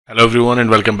Hello everyone and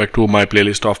welcome back to my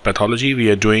playlist of pathology. We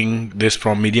are doing this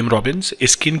from medium Robbins.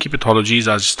 Skin की pathologies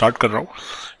आज start कर रहा हूँ.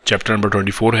 Chapter number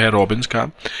 24 है Robbins का,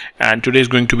 and today is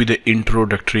going to be the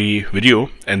introductory video,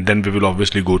 and then we will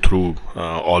obviously go through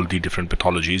all the different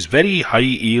pathologies. Very high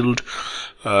yield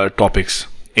topics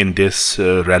in this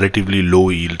relatively low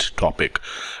yield topic.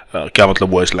 क्या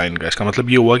मतलब हुआ इस line का? इसका मतलब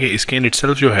ये हुआ कि skin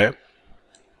itself जो है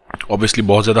ऑब्वियसली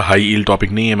बहुत ज़्यादा हाई ईल्ड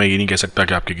टॉपिक नहीं है. मैं ये नहीं कह सकता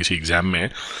कि आपके किसी एग्जाम में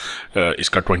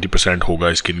इसका 20%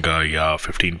 होगा स्किन का या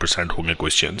 15% होंगे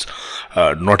questions.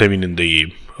 Not even in the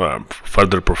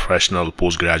further professional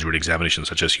post graduate examination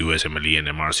such as USMLE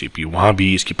and MRCP, वहाँ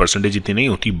भी इसकी परसेंटेज इतनी नहीं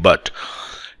होती, बट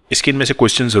स्किन में से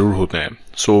क्वेश्चन ज़रूर होते हैं.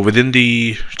 So with in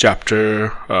the chapter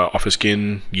of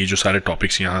skin ये जो सारे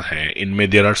टॉपिक्स यहाँ हैं, इनमें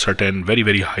there are certain very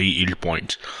very high yield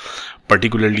points.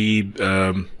 Particularly,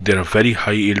 there are very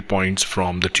high yield points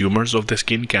from the tumors of the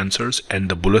skin, cancers,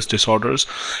 and the bullous disorders,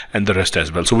 and the rest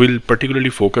as well. So we'll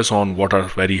particularly focus on what are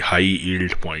very high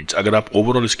yield points. अगर आप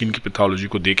overall skin की pathology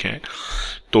को देखें,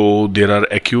 तो there are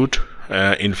acute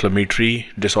inflammatory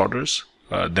disorders,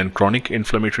 then chronic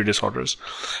inflammatory disorders,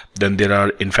 then there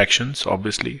are infections,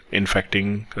 obviously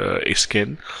infecting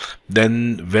skin, then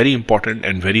very important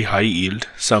and very high yield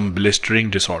some blistering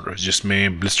disorders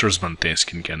जिसमें blisters बनते हैं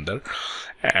skin के अंदर,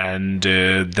 and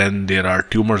then there are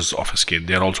tumors of skin.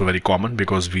 They are also very common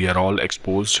because we are all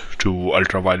exposed to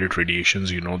ultraviolet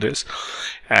radiations, you know this,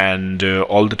 and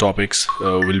all the topics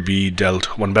will be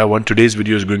dealt one by one. Today's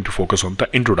video is going to focus on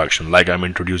the introduction, like I'm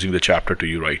introducing the chapter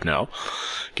to you right now.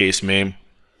 Case में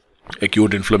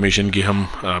acute inflammation की हम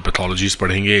pathologies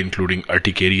पढ़ेंगे, including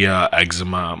urticaria,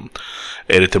 eczema,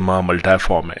 erythema,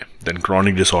 मल्टाफॉर्म है. Then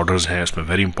chronic disorders हैं, इसमें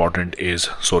very important is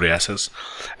psoriasis,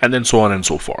 and then so on and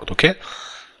so forth. Okay,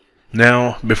 Now,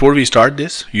 before we start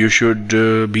this, you should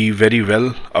be very well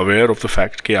aware of the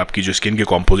fact कि आपकी जो skin की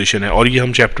composition है, और ये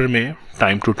हम चैप्टर में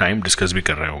टाइम टू टाइम डिस्कस भी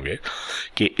कर रहे होंगे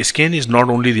कि skin is not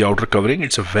only the outer covering,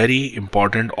 it's a very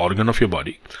important organ of your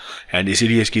body, and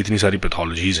इसीलिए इसकी इतनी सारी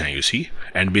पैथोलॉजीज़ हैं, यू सी.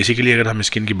 एंड बेसिकली अगर हम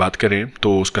स्किन की बात करें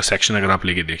तो उसका सेक्शन अगर आप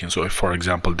लेके देखें, so for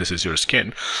example this is your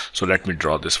skin, so let me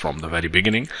draw this from the very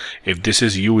beginning. If this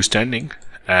is you standing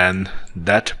and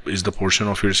that is the portion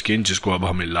of your skin जिसको अब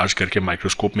हम enlarge करके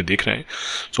microscope में देख रहे हैं.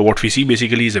 So what we see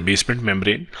basically is a basement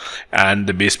membrane,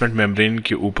 and the basement membrane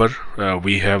के ऊपर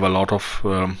we have a lot of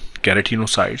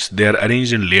keratinocytes. They are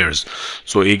arranged in layers.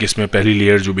 So एक इसमें पहली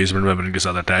layer जो basement membrane के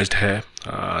साथ attached है,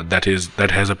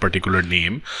 that has a particular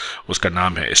name. उसका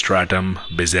नाम है stratum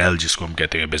basal, जिसको हम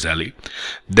कहते हैं basali.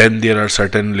 Then there are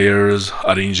certain layers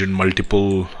arranged in multiple,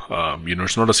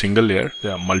 it's not a single layer,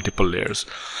 there are multiple layers.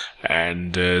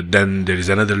 And then there is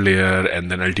another layer,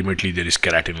 and then ultimately there is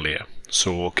keratin layer.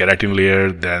 So keratin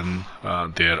layer, then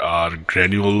there are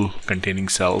granule containing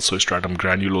cells, so stratum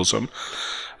granulosum.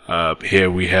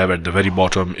 Here we have at the very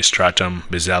bottom stratum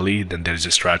basali, then there is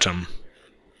a stratum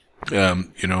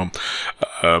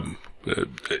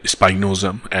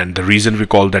spinosum, and the reason we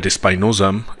call that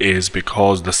spinosum is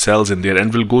because the cells in there,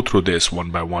 and we'll go through this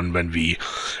one by one when we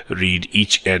read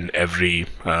each and every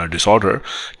disorder,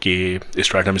 कि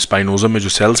stratum spinosum में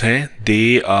जो cells हैं,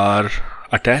 they are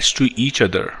attached to each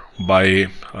other by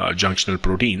junctional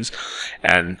proteins,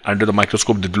 and under the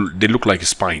microscope they look like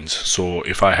spines. So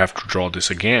if I have to draw this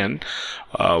again,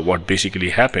 what basically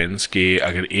happens कि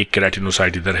अगर एक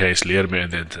keratinocyte इधर है इस layer में,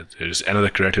 there is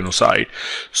another keratinocyte,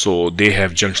 so they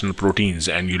have junctional proteins,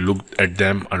 and you look at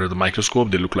them under the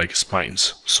microscope, they look like spines.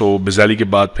 So basali के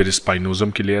बाद फिर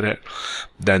spinosum की layer है,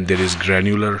 then there is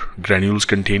granules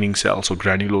containing cells, so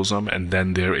granulosum, and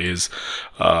then there is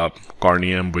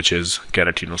corneum, which is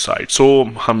keratinocyte. So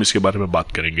हम इसके बारे में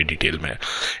बात करेंगे डिटेल में.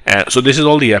 So this is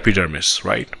all the epidermis,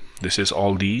 right? This is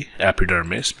all the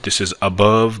epidermis. This is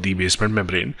above the basement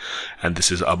membrane, and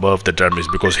this is above the dermis,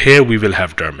 because here we will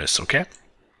have dermis. Okay,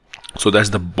 so that's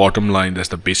the bottom line, that's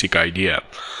the basic idea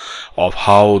of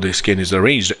how the skin is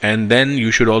arranged. And then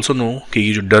you should also know कि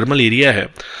ये जो dermal area है,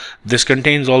 this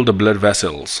contains all the blood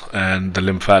vessels and the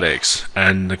lymphatics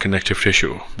and the connective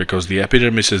tissue, because the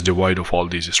epidermis is devoid of all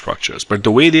these structures. But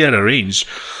the way they are arranged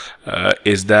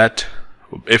is that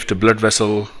if the blood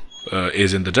vessel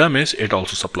is in the dermis, it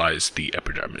also supplies the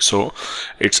epidermis. So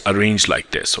it's arranged like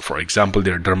this. So for example,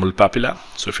 there are dermal papilla.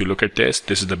 So if you look at this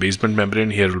is the basement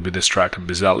membrane. Here will be the stratum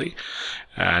basali,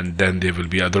 and then there will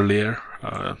be other layer,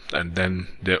 and then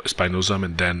the spinosum,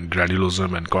 and then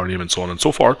granulosum and corneum, and so on and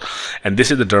so forth. And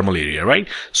this is the dermal area, right?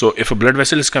 So if a blood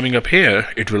vessel is coming up here,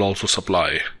 it will also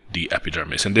supply the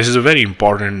epidermis. And this is a very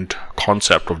important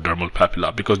concept of dermal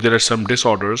papilla, because there are some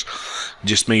disorders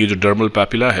जिसमें ये जो dermal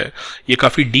papilla है ये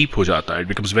काफ़ी deep हो जाता है, it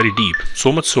becomes very deep,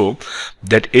 so much so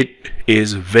that it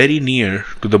is very near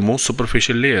to the most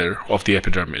superficial layer of the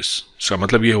epidermis. इसका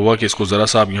मतलब ये हुआ कि इसको ज़रा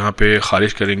सा आप यहाँ पे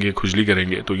खारिज करेंगे, खुजली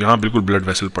करेंगे तो यहाँ बिल्कुल blood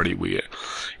vessel पड़ी हुई है,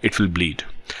 it will bleed,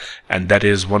 and that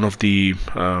is one of the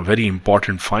very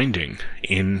important finding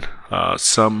in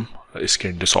some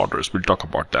skin disorders. We'll talk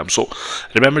about them. So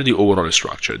remember the overall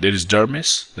structure. There is dermis,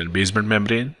 then basement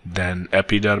membrane, then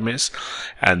epidermis,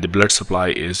 and the blood supply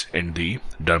is in the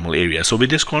dermal area. So with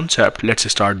this concept, let's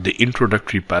start the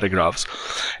introductory paragraphs,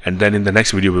 and then in the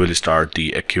next video we will start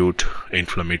the acute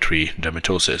inflammatory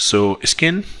dermatosis. So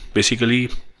skin basically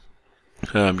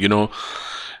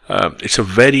it's a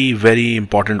very very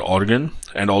important organ,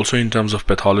 and also in terms of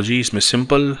pathology इसमें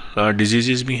simple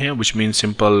diseases भी हैं, which means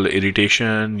simple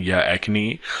irritation या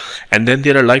acne, and then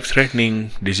there are life threatening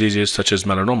diseases such as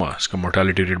melanoma. इसका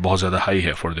mortality rate बहुत ज़्यादा high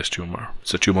है for this tumor.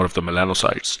 It's a tumor of the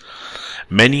melanocytes.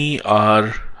 Many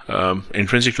are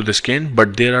intrinsic to the skin,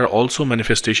 but there are also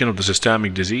manifestation of the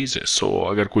systemic diseases. So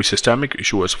अगर कोई systemic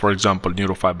issue is, for example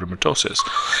neurofibromatosis,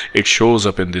 it shows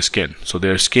up in the skin. So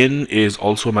their skin is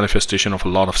also manifestation of a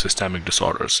lot of systemic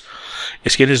disorders.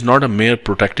 Skin is not a mere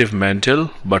protective mantle,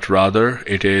 but rather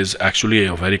it is actually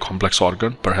a very complex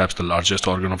organ, perhaps the largest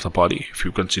organ of the body if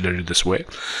you consider it this way.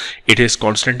 It is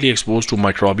constantly exposed to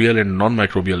microbial and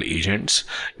non-microbial agents.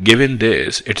 Given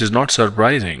this, it is not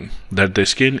surprising that the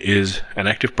skin is an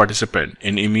active participant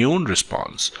in immune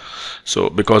response. So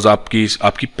because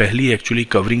आपकी पहली actually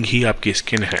covering ही आपकी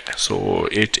skin है, so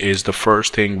it is the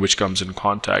first thing which comes in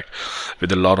contact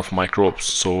with a lot of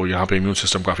microbes. So यहाँ पे immune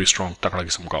system काफ़ी strong तगड़ा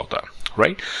किस्म का होता है,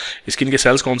 right? Skin के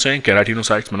cells कौन से हैं?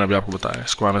 Keratinocytes, मैंने अभी आपको बताया,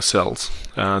 squamous cells.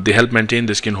 They help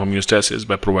maintain the skin homeostasis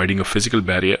by providing a physical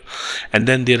barrier, and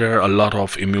then there are a lot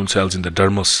of immune cells in the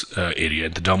dermal area.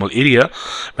 In the dermal area,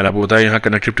 मैंने आपको बताया यहाँ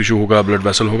connective tissue होगा, blood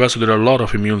vessel होगा, so there are a lot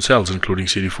of immune cells including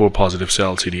CD4 positive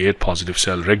cells, CD8 positive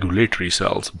cell, regulatory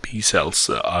cells. B cells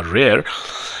are rare,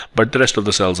 but the rest of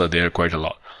the cells are there quite a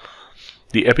lot.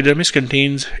 The epidermis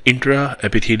contains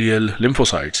intraepithelial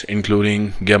lymphocytes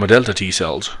including gamma delta T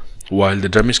cells, while the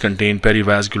dermis contain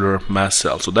perivascular mast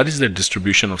cells. So that is the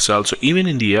distribution of cells. So even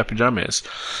in the epidermis,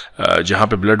 जहाँ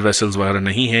पे blood vessels वगैरह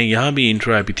नहीं हैं, यहाँ भी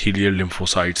intraepithelial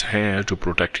lymphocytes हैं to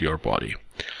protect your body.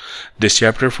 This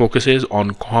chapter focuses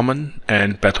on common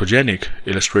and pathogenic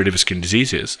illustrative skin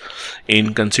diseases.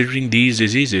 In considering these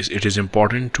diseases, it is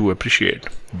important to appreciate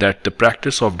that the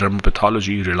practice of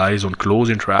dermatopathology relies on close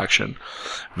interaction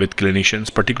with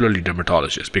clinicians, particularly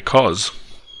dermatologists, because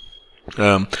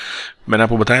मैंने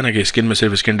आपको बताया ना कि skin में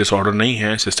सिर्फ skin disorder नहीं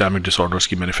है, systemic disorders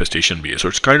की मैनिफेस्टेशन भी है. So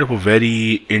it's kind of a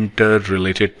very inter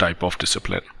related type of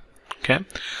discipline. Okay,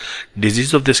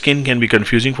 disease of the skin can be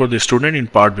confusing for the student, in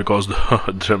part because the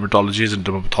dermatologists and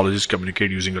dermatopathologists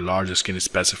communicate using a large skin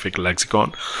specific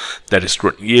lexicon. That is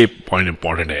ये point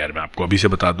important है यार, मैं आपको अभी से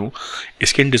बता दूं.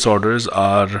 Skin disorders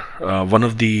are one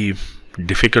of the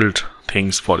difficult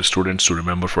things for students to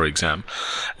remember for exam,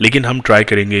 लेकिन हम ट्राई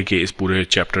करेंगे कि इस पूरे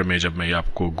चैप्टर में जब मैं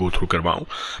आपको गो थ्रू करवाऊँ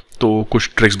तो कुछ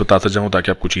ट्रिक्स बताता जाऊँ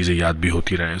ताकि आपको चीज़ें याद भी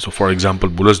होती रहें. So for example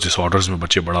bullous disorders में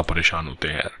बच्चे बड़ा परेशान होते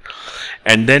हैं यार,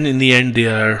 and then in the and they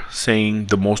are saying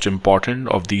the most important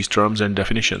of these terms and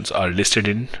definitions are listed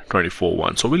in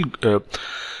 24(1). So will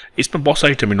इसमें बहुत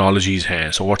सारी टर्मिनोलॉजीज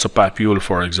हैं. So what's a papule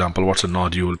for example, what's a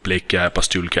nodule, plaque क्या है,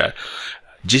 pustule क्या है.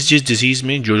 जिस disease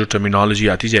में जो टर्मिनोलॉजी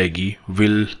आती जाएगी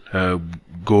will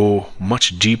go much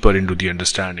deeper into the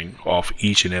understanding of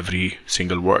each and every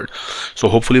single word. So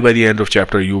hopefully by the end of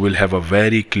chapter you will have a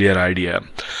very clear idea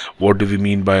what do we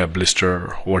mean by a blister,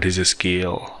 what is a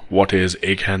scale, what is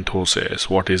acanthosis,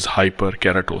 what is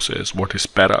hyperkeratosis, what is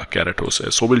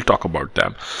parakeratosis. So we'll talk about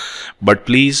them, but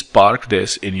please park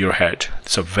this in your head.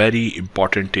 It's a very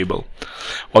important table,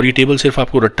 और ये table सिर्फ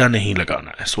आपको रट्टा नहीं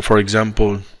लगाना है. So for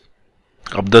example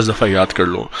अब 10 दफ़ा याद कर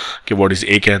लो कि व्हाट इज़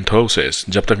एक्यांथोसिस.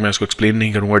 जब तक मैं इसको एक्सप्लेन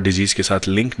नहीं करूँगा, डिजीज़ के साथ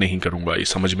लिंक नहीं करूँगा, ये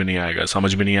समझ में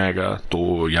नहीं आएगा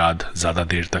तो याद ज़्यादा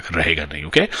देर तक रहेगा नहीं.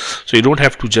 Okay, so you don't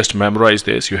have to just memorise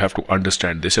this, you have to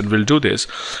understand this, and will do this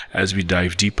as we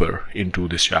dive deeper into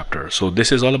this chapter. So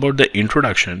this is all about the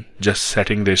introduction, just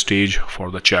setting the stage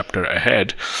for the chapter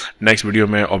ahead. Next video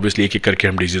में obviously एक एक करके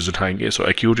हम disease उठाएंगे. सो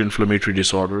acute inflammatory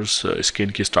disorders skin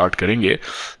की start करेंगे.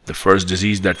 The first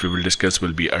disease that we will discuss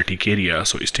will be urticaria.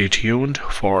 So stay tuned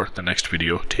for the next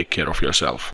video. Take care of yourself.